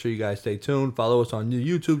live. Make sure you guys stay tuned. Follow us on the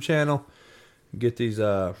YouTube channel. Get these,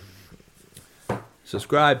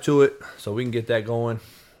 subscribe to it so we can get that going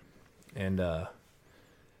and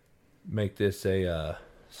make this a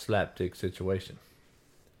slapdick situation.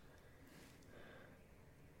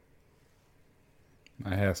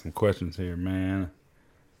 I have some questions here, man.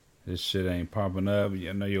 This shit ain't popping up.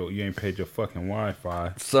 I know you ain't paid your fucking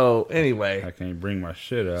Wi-Fi. So anyway, I can't bring my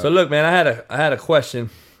shit up. So look, man, I had a question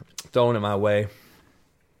thrown in my way,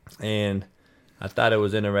 and I thought it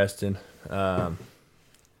was interesting.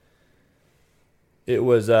 It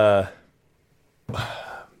was an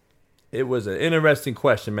interesting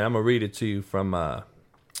question, man. I'm gonna read it to you from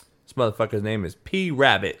this motherfucker's name is P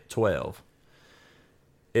Rabbit 12.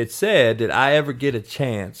 It said, did I ever get a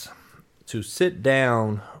chance to sit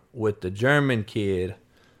down with the German kid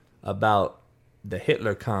about the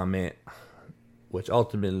Hitler comment, which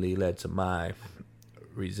ultimately led to my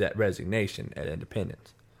resignation and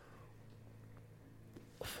independence.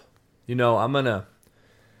 You know,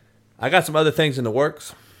 I got some other things in the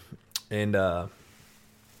works, and I'm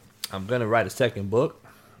gonna write a second book,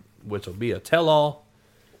 which will be a tell-all,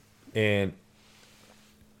 and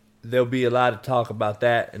there'll be a lot of talk about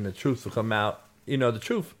that, and the truth will come out. You know, the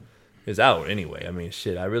truth is out anyway. I mean,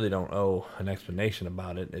 shit, I really don't owe an explanation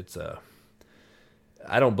about it. It's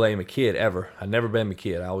I don't blame a kid ever. I never blame a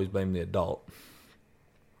kid. I always blame the adult.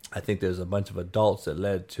 I think there's a bunch of adults that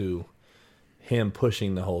led to him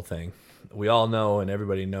pushing the whole thing. We all know, and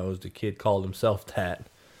everybody knows, the kid called himself that.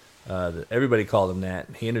 Everybody called him that.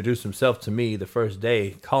 He introduced himself to me the first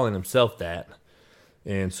day calling himself that.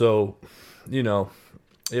 And so, you know,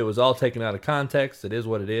 it was all taken out of context. It is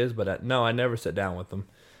what it is. But I never sat down with him.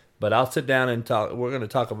 But I'll sit down and talk. We're going to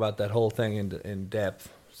talk about that whole thing in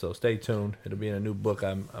depth. So stay tuned. It'll be in a new book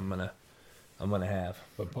I'm gonna have.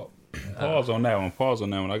 But pause on that one. Pause on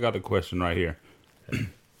that one. I got a question right here.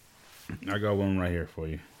 I got one right here for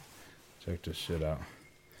you. Check this shit out.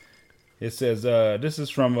 It says, this is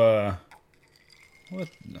from, what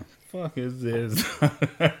the fuck is this?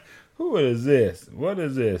 Who is this? What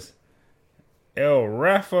is this? El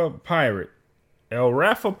Rafa Pirate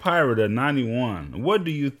of 91. What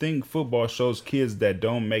do you think football shows kids that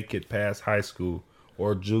don't make it past high school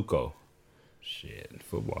or JUCO? Shit,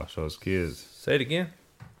 football shows kids. Say it again.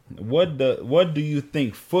 What do you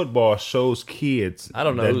think football shows kids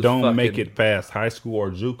that don't make it past high school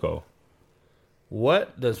or JUCO?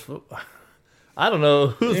 What does I don't know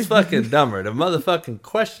who's fucking dumber, the motherfucking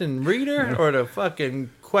question reader or the fucking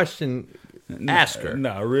question asker?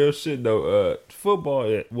 Nah, real shit though.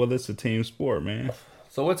 Football, well, it's a team sport, man.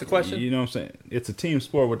 So what's the question? You know what I'm saying? It's a team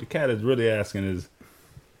sport. What the cat is really asking is,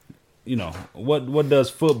 you know, what does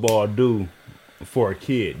football do for a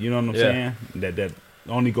kid? You know what I'm saying? That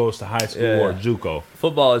only goes to high school or JUCO.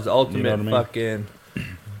 Football is the ultimate fucking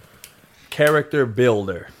character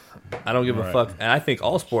builder. I don't give a fuck, and I think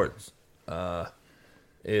all sports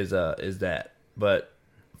is that. But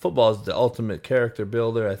football is the ultimate character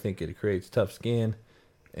builder. I think it creates tough skin,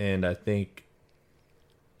 and I think,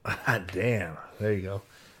 damn, there you go.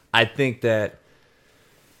 I think that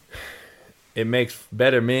it makes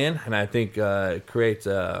better men, and I think it creates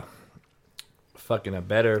a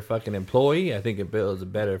better fucking employee. I think it builds a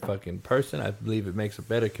better fucking person. I believe it makes a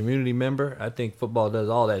better community member. I think football does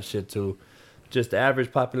all that shit to just the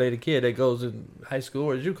average populated kid that goes in high school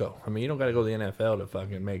or JUCO. I mean, you don't got to go to the NFL to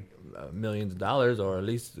fucking make millions of dollars or at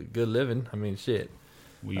least a good living. I mean, shit.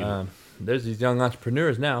 There's these young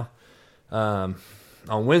entrepreneurs now. On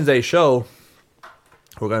Wednesday's show,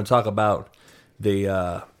 we're going to talk about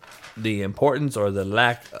the importance or the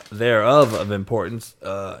lack thereof of importance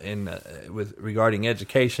with regarding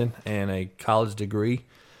education and a college degree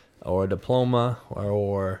or a diploma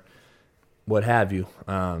or what have you.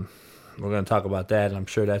 We're going to talk about that, and I'm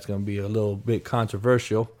sure that's going to be a little bit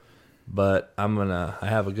controversial, but I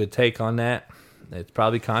have a good take on that. It's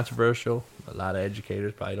probably controversial. A lot of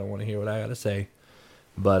educators probably don't want to hear what I got to say,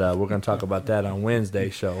 but we're going to talk about that on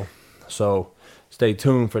Wednesday's show. So stay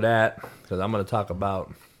tuned for that, because I'm going to talk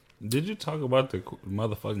about... Did you talk about the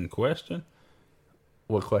motherfucking question?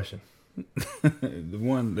 What question? The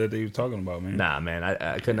one that they were talking about, man. Nah, man,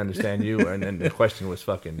 I couldn't understand you, and then the question was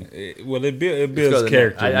fucking... it builds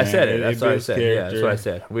character, I said it. That's what I said. Yeah, that's what I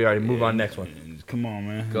said. We already move on next one. Come on,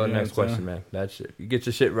 man. Go to the next question, man. That shit. You get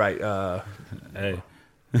your shit right. Hey.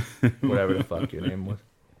 Whatever the fuck your name was.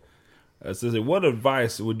 It says, what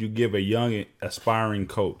advice would you give a young aspiring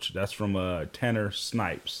coach? That's from Tanner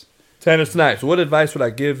Snipes. Tanner Snipes, what advice would I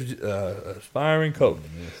give aspiring coach?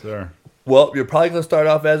 Yes, sir. Well, you're probably going to start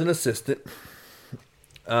off as an assistant.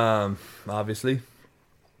 Obviously.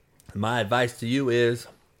 My advice to you is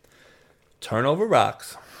turn over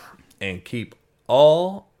rocks and keep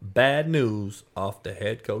all bad news off the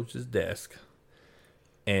head coach's desk.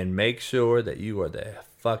 And make sure that you are the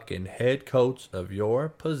fucking head coach of your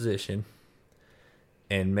position.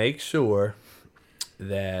 And make sure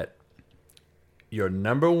that your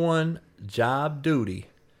number one job duty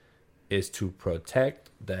is to protect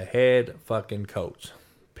the head fucking coach.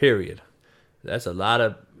 Period. That's a lot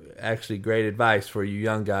of actually great advice for you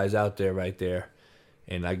young guys out there right there.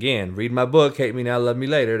 And again, read my book, Hate Me Now, Love Me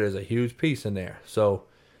Later. There's a huge piece in there. So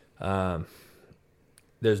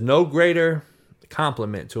there's no greater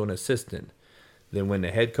compliment to an assistant than when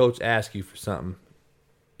the head coach asks you for something,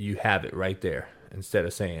 you have it right there. Instead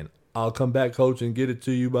of saying, I'll come back, coach, and get it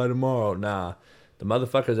to you by tomorrow. Nah. The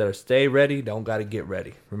motherfuckers that are stay ready don't got to get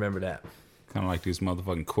ready. Remember that. Kind of like these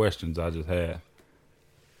motherfucking questions I just had.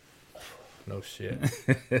 No shit.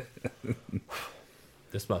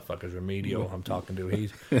 This motherfucker's remedial. I'm talking to.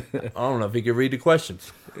 I don't know if he can read the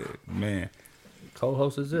questions. Man,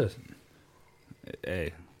 Co-host is this?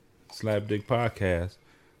 Hey, Slapdick Podcast,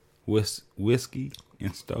 Whiskey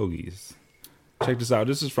and Stogies. Check this out.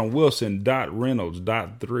 This is from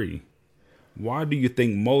Wilson.Reynolds.3. Why do you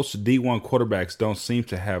think most D1 quarterbacks don't seem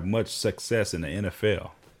to have much success in the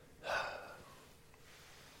NFL?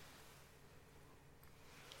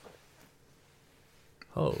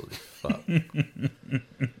 Holy fuck.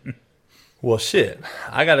 Well, shit.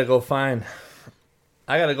 I gotta go find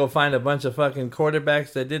a bunch of fucking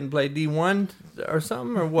quarterbacks that didn't play D1 or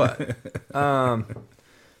something, or what?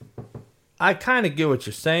 I kind of get what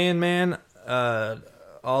you're saying, man.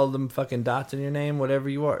 All them fucking dots in your name, whatever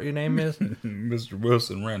your name is. Mr.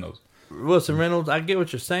 Wilson Reynolds. Wilson Reynolds, I get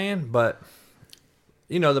what you're saying, but,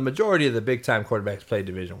 you know, the majority of the big-time quarterbacks play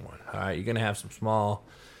Division I. All right, you're going to have some small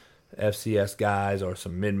FCS guys or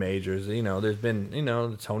some mid-majors. You know, there's been, you know,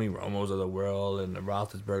 the Tony Romos of the world and the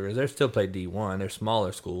Roethlisbergers. They still play D1. They're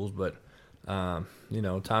smaller schools, but, you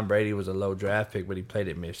know, Tom Brady was a low draft pick, but he played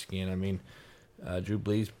at Michigan. I mean, Drew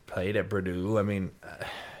Brees played at Purdue. I mean,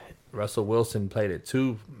 Russell Wilson played at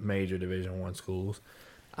 2 major Division I schools.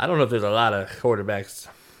 I don't know if there's a lot of quarterbacks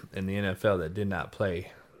in the NFL that did not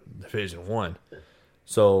play Division I.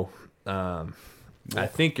 So, I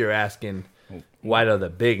think you're asking, why do the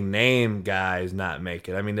big name guys not make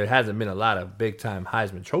it? I mean, there hasn't been a lot of big time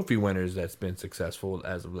Heisman Trophy winners that's been successful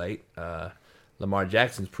as of late. Lamar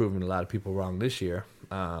Jackson's proven a lot of people wrong this year.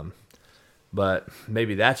 But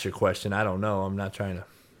maybe that's your question. I don't know. I'm not trying to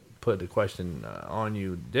put the question on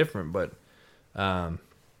you different, but I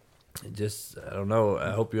don't know.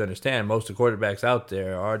 I hope you understand. Most of the quarterbacks out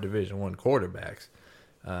there are Division I quarterbacks.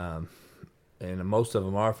 And most of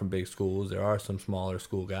them are from big schools. There are some smaller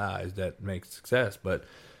school guys that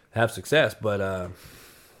have success, but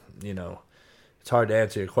you know, it's hard to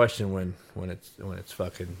answer your question when it's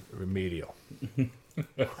fucking remedial.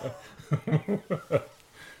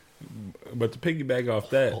 But to piggyback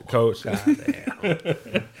off that, Coach,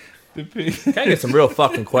 Goddamn. Can I get some real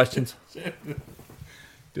fucking questions?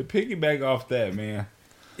 To piggyback off that, man.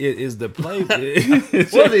 It is the play. What was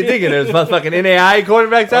he thinking? There's fucking NAI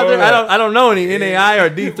quarterbacks out there. Right. I don't know any NAI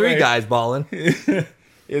or D3 guys balling.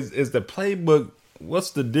 Is the playbook?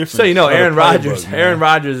 What's the difference? So you know, Aaron Rodgers. Man? Aaron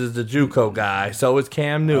Rodgers is the JUCO guy. So is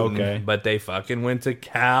Cam Newton. Okay. But they fucking went to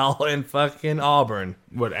Cal and fucking Auburn.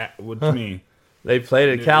 What do you mean? They played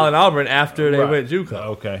at Cal and Auburn after they went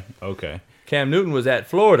JUCO. Okay. Cam Newton was at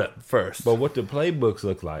Florida first. But what the playbooks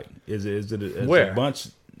look like? Is it Where? A bunch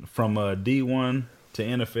from D1 to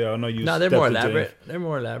NFL? I know you. No, they're more elaborate. They're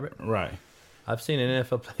more elaborate. Right. I've seen an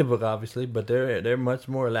NFL playbook, obviously, but they're much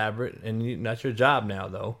more elaborate, and that's your job now,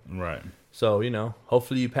 though. Right. So, you know,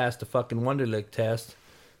 hopefully you pass the fucking Wonderlic test,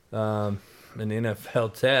 and the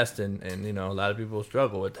NFL test, and you know, a lot of people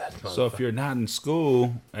struggle with that. So if you're not in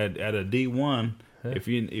school at a D1, if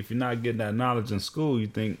you're not getting that knowledge in school, you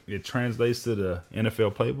think it translates to the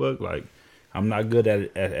NFL playbook? Like, I'm not good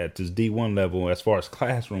at this D1 level as far as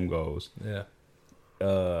classroom goes. Yeah.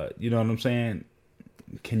 You know what I'm saying?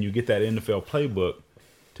 Can you get that NFL playbook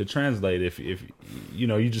to translate if you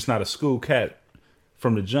know you're just not a school cat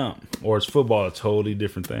from the jump, or is football a totally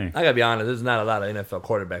different thing? I gotta be honest, there's not a lot of NFL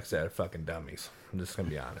quarterbacks that are fucking dummies. I'm just gonna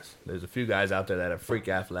be honest. There's a few guys out there that are freak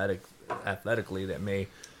athletically that may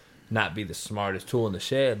not be the smartest tool in the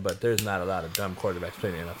shed, but there's not a lot of dumb quarterbacks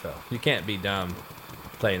playing the NFL. You can't be dumb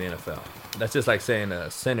playing the NFL. That's just like saying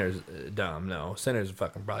a center's dumb. No, center's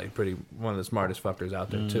fucking probably one of the smartest fuckers out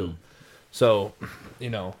there too. So, you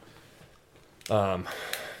know, to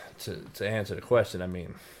answer the question, I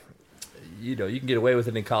mean, you know, you can get away with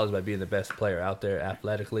it in college by being the best player out there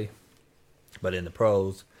athletically, but in the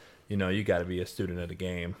pros, you know, you got to be a student of the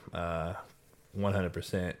game,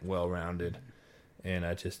 100% well-rounded, and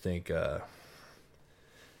I just think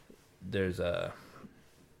there's a,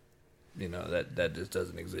 you know, that just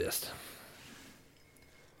doesn't exist.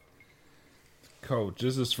 Coach,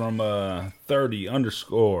 this is from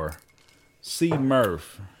 30_C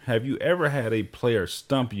Murph. Have you ever had a player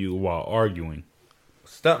stump you while arguing?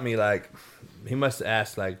 Stump me like, he must have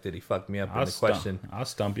asked like, did he fuck me up in the question? I'll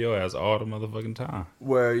stump your ass all the motherfucking time.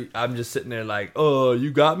 Where I'm just sitting there like, oh, you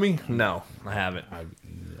got me? No, I haven't.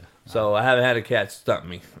 So I haven't had a cat stump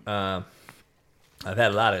me. I've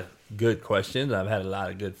had a lot of good questions. I've had a lot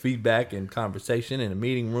of good feedback and conversation in the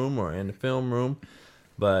meeting room or in the film room.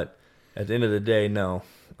 But at the end of the day, no.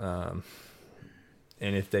 And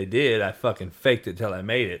if they did, I fucking faked it till I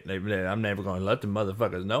made it. I'm never going to let the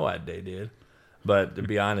motherfuckers know they did. But to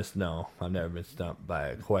be honest, no. I've never been stumped by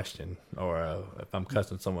a question or if I'm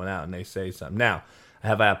cussing someone out and they say something. Now,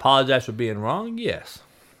 Have I apologized for being wrong? Yes.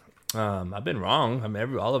 I've been wrong. I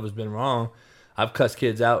mean, all of us been wrong. I've cussed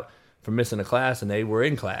kids out for missing a class, and they were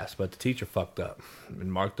in class, but the teacher fucked up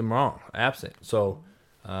and marked them wrong, absent. So,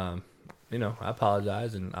 I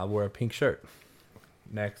apologize, and I'll wear a pink shirt.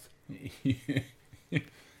 Next. You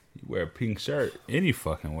wear a pink shirt any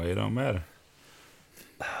fucking way, it don't matter.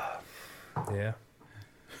 Yeah.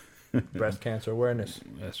 Breast cancer awareness.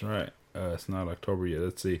 That's right. It's not October yet.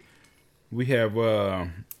 Let's see. We have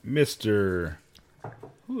Mr.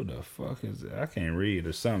 Who the fuck is it? I can't read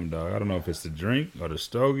or something, dog. I don't know if it's the drink or the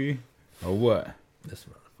stogie or what. This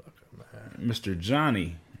motherfucker, man. Mr.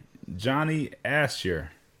 Johnny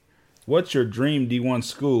Asher. What's your dream D1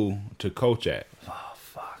 school to coach at? Oh,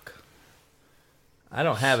 fuck. I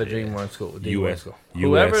don't have a dream D1 school. D1 school. USC.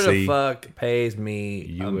 Whoever the fuck pays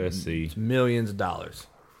me USC. Millions of dollars.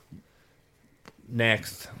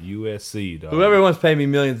 Next. USC, dog. Whoever wants to pay me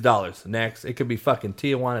millions of dollars. Next. It could be fucking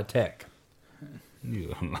Tijuana Tech.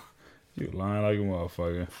 You lying like a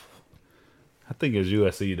motherfucker. I think it's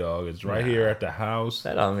USC, dog. It's right here at the house.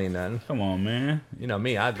 That don't mean nothing. Come on, man. You know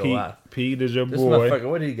me, I go out. Pete is your This boy. motherfucker,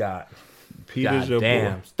 what do you got? Pete is your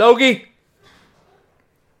boy. Stogie!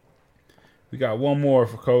 We got one more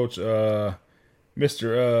for Coach.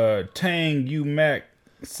 Mr. Tang Mac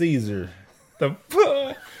Caesar. The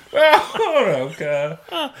fuck? Hold up, cuz.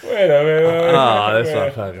 Wait a minute. Oh, this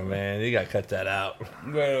motherfucker, man. You got to cut that out.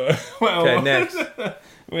 Okay, next.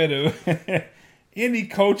 Wait a minute. Any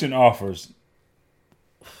coaching offers?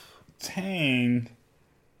 Tangum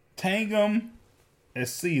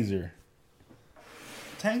as Caesar.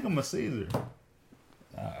 Tangum as Caesar.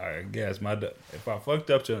 I guess if I fucked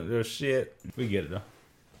up to their shit, we get it though.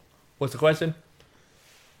 What's the question?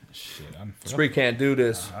 Shit, Spree can't do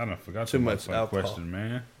this. I done forgot too much alcohol. Question,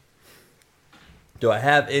 man. Do I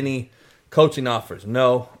have any coaching offers?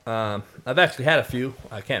 No. I've actually had a few.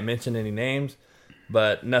 I can't mention any names,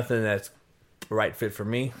 but nothing that's the right fit for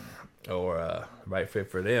me or right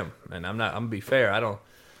fit for them. And I'm gonna be fair. I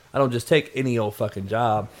don't just take any old fucking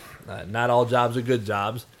job. Not all jobs are good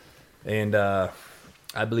jobs, and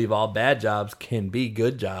I believe all bad jobs can be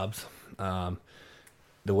good jobs.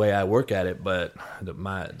 The way I work at it, but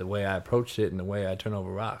the way I approach it and the way I turn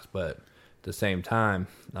over rocks. But at the same time,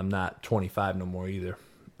 I'm not 25 no more either.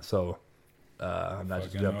 So I'm not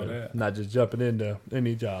just jumping into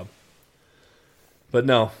any job. But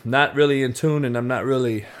no, not really in tune, and I'm not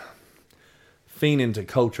really fiending to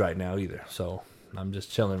coach right now either. So I'm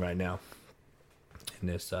just chilling right now in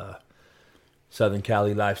this Southern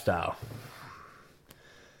Cali lifestyle.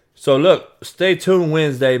 So look, stay tuned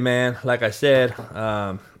Wednesday, man. Like I said,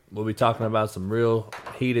 we'll be talking about some real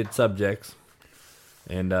heated subjects.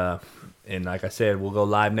 And like I said, we'll go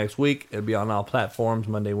live next week. It'll be on all platforms,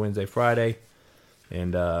 Monday, Wednesday, Friday.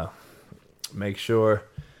 And make sure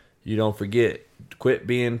you don't forget, quit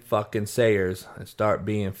being fucking sayers and start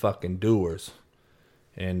being fucking doers.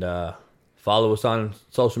 And follow us on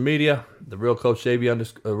social media, the Real Coach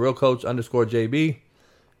JB Real Coach _JB,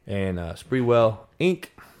 and Spreewell Inc.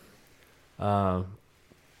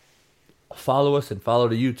 Follow us and follow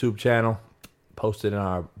the YouTube channel. Posted in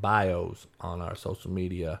our bios on our social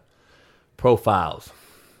media profiles.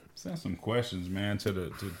 Send some questions, man, to the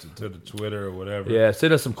Twitter or whatever. Yeah,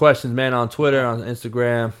 send us some questions, man, on Twitter, on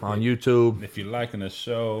Instagram, on YouTube. If you're liking the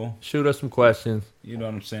show, shoot us some questions. You know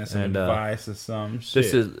what I'm saying? Some advice or something.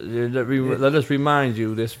 This is let us remind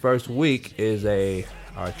you, this first week is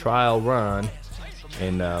our trial run.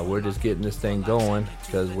 And we're just getting this thing going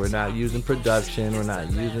because we're not using production. We're not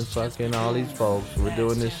using fucking all these folks. We're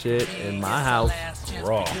doing this shit in my house.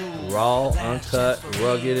 Raw, uncut,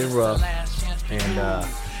 rugged, and rough.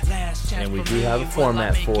 And we do have a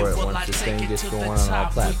format for it once this thing gets going on our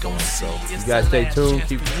platforms. So you guys stay tuned.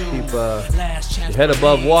 Keep your head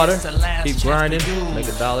above water. Keep grinding. Make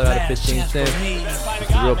 $1 out of 15 cents. It's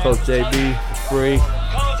the Real Coach JB. It's free.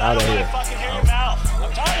 Out of here.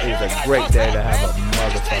 It was a great day to have a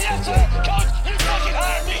motherfucking great day.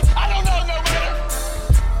 I don't know no better.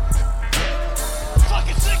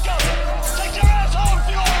 Fucking sicko. Take your ass home if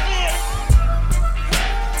you want to be here.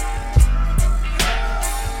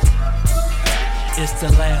 It's the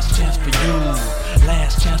last chance for you,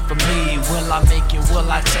 last chance for me. Will I make it? Will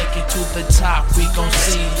I take it to the top? We gon'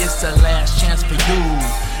 see. It's the last chance for you,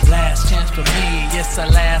 last chance for me. It's the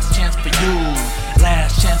last chance for you,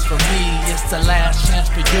 last chance for me. It's the last chance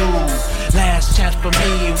for you, last chance for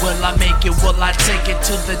me. Will I make it? Will I take it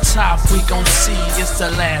to the top? We gon' see. It's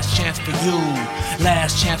the last chance for you,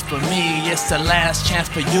 last chance for me. It's the last chance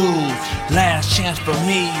for you, last chance for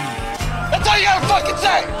me. That's all you gotta fucking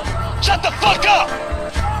say. Shut the fuck up.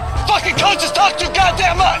 Fucking coaches talk too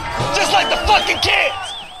goddamn much, just like the fucking kids.